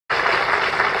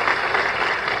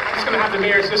going to have the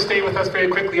mayor just stay with us very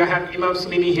quickly. I have Hamid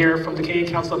Slimi here from the Canadian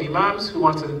Council of Imams who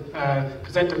wants to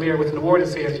present the mayor with an award and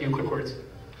say a few quick words.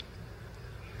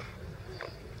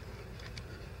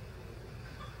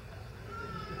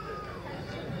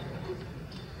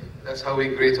 That's how we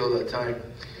greet all the time.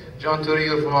 John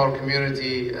Torrio from our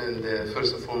community, and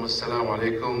first and foremost, Assalamu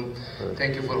alaikum.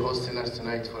 Thank you for hosting us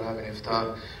tonight, for having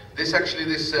Iftar. This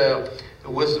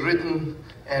was written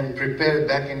and prepared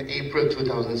back in April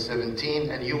 2017,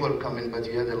 and you were coming, but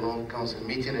you had a long council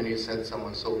meeting and you sent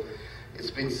someone. So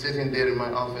it's been sitting there in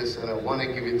my office, and I want to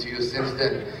give it to you since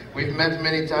then. We've met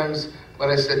many times, but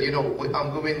I said, you know, I'm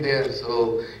going there.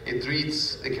 So it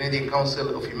reads the Canadian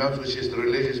Council of Imams, which is the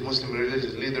Muslim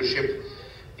religious leadership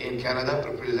in Canada,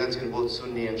 representing both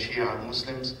Sunni and Shia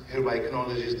Muslims, hereby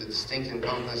acknowledges the distinct and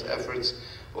countless efforts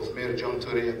of Mayor John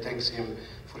Toure and thanks him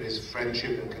for his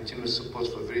friendship and continuous support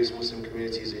for various Muslim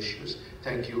communities' issues.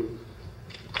 Thank you.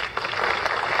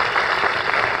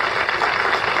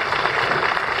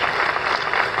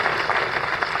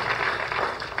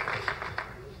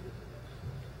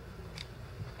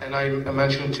 And I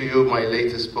mentioned to you my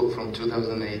latest book from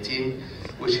 2018,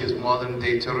 which is Modern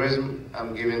Day Terrorism.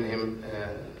 I'm giving him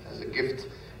as a gift,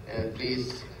 and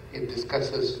please, it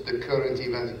discusses the current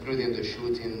events, including the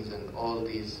shootings and all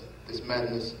this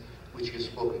madness which you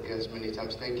spoke against many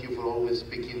times. Thank you for always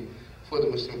speaking for the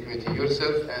Muslim community.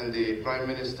 Yourself and the Prime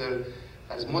Minister,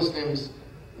 as Muslims,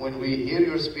 when we hear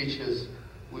your speeches,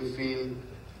 we feel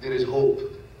there is hope,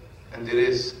 and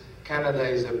Canada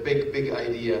is a big, big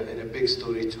idea and a big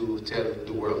story to tell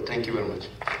the world. Thank you very much.